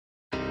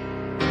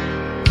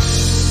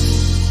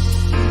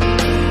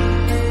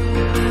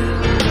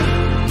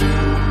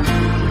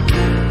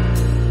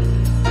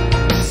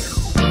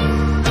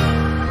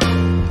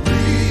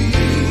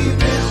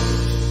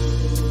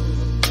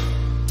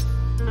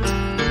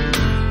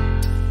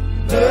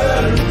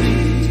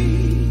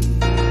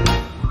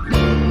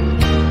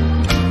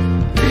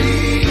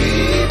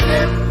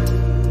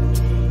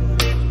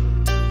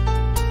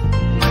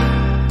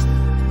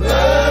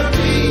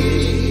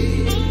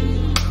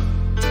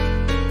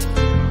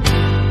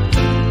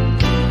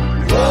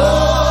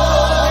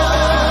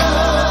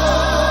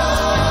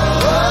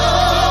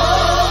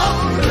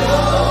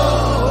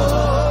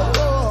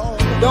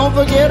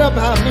forget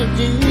about me,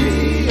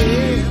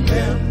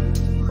 Jesus.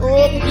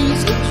 Oh,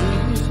 please,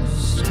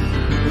 Jesus.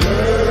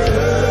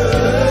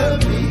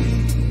 Love me.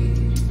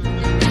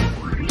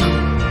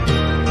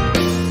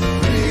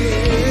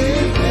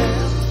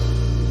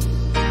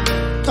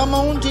 Come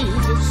on,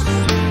 Jesus.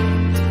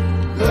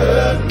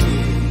 Love me.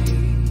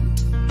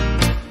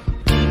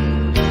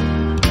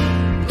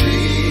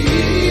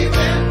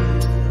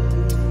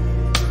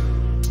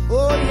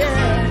 Oh,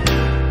 yeah.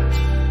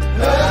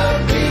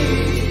 Love me.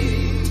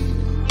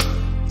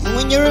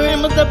 When you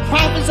remember the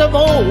prophets of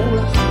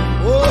old,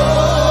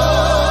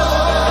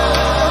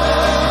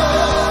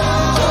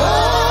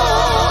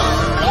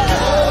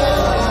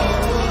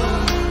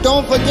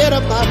 don't forget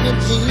about me,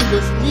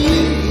 Jesus.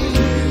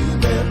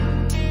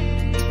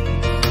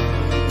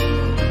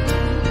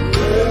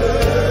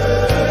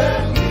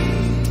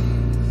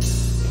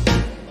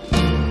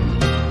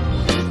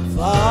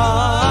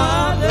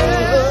 Father,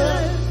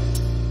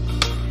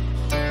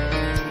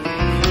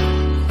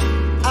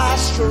 I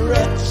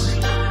stretch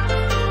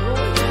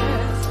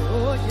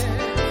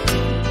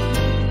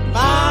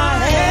my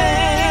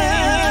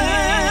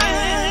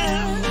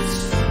hands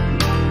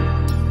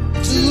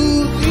to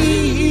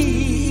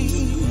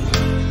thee.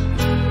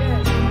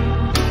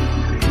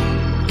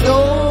 No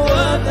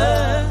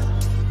other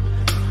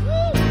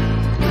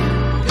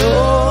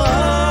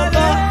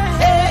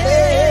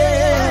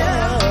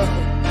help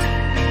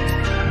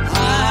I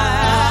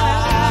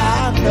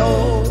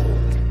know.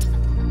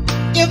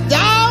 If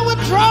thou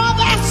withdraw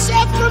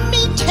thyself from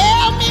me,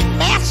 tell me,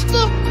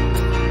 Master,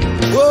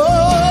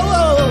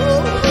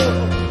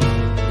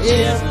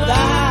 if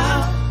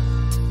thou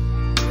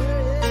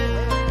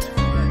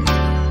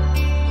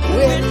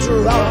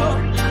withdraw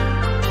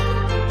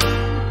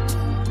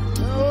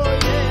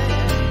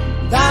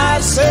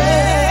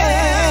thyself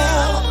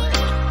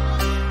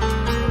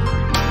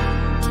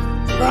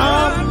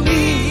from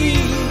me,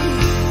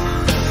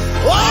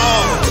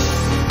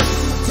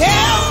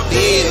 tell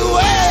me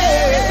where,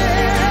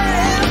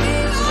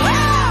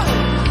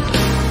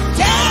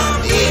 tell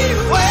me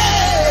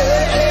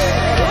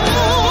where,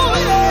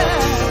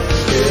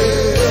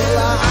 still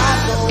I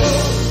know,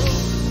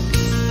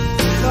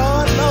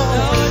 no,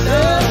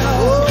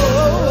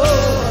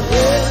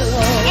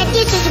 and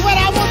this is what I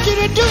want you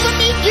to do for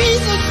me,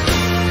 Jesus.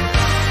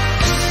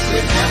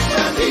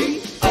 Remember me,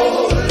 oh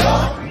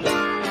Lord.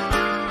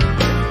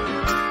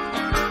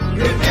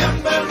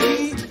 Remember me,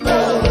 oh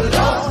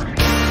Lord.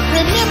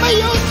 Remember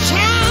your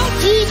child,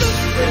 Jesus.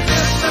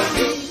 Remember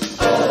me,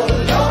 oh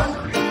Lord.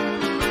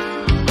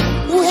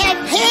 Who have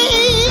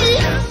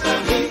paid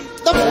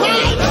the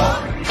price.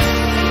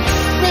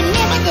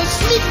 Remember the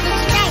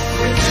sleepless night.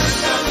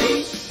 Remember me,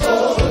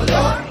 oh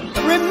Lord.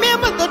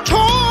 Remember the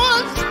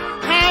toils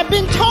I've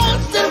been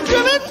tossed and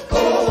driven. Oh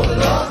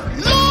Lord.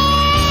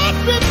 Lord,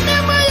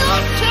 remember your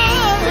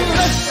child.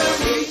 Remember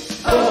me,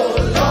 oh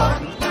Lord.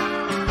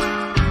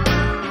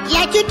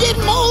 Like you did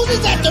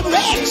Moses at the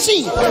Red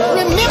Sea.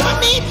 Remember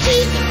me,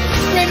 Jesus.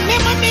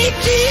 Remember me,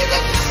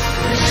 Jesus.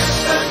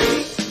 Remember me,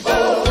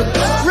 oh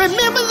Lord.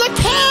 Remember the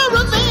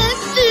caravan,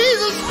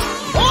 Jesus.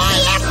 Oh,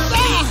 yes,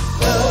 sir.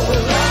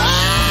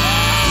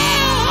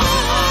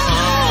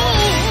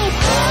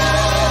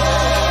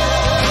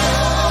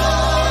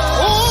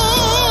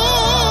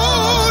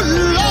 Oh,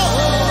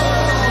 Lord.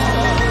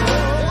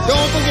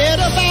 Don't forget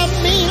about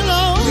me,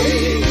 Lord.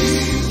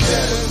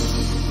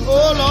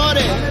 Oh, Lord.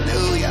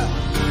 Hallelujah.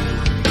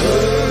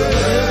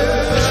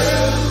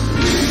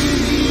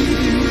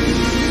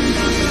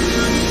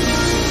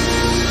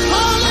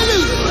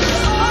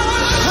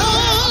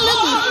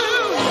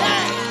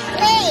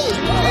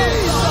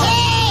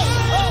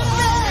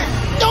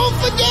 Don't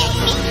forget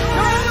me.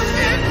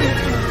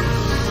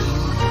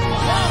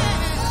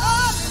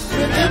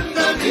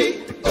 Remember me,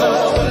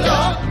 oh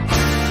Lord.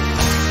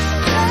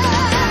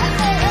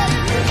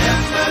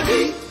 Remember me,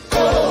 oh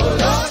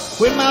Lord.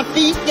 When my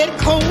feet get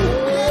cold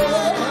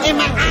and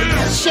my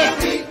eyes shut,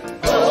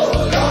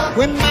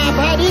 when my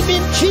body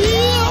been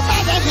chilled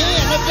by the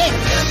hand of death,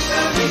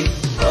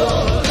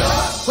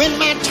 when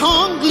my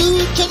tongue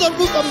glued to the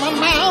roof of my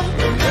mouth,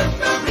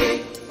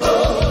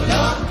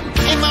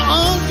 and my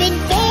arms been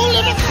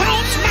folded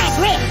across my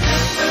breast,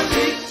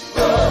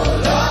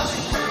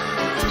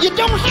 you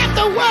don't have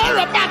to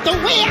worry about the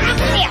way I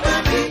felt.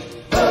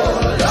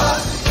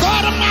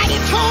 God Almighty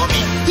told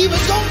me He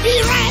was going to be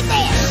right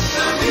there.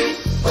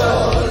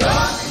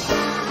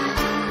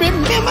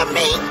 Remember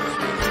me.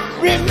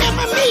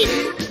 Remember me.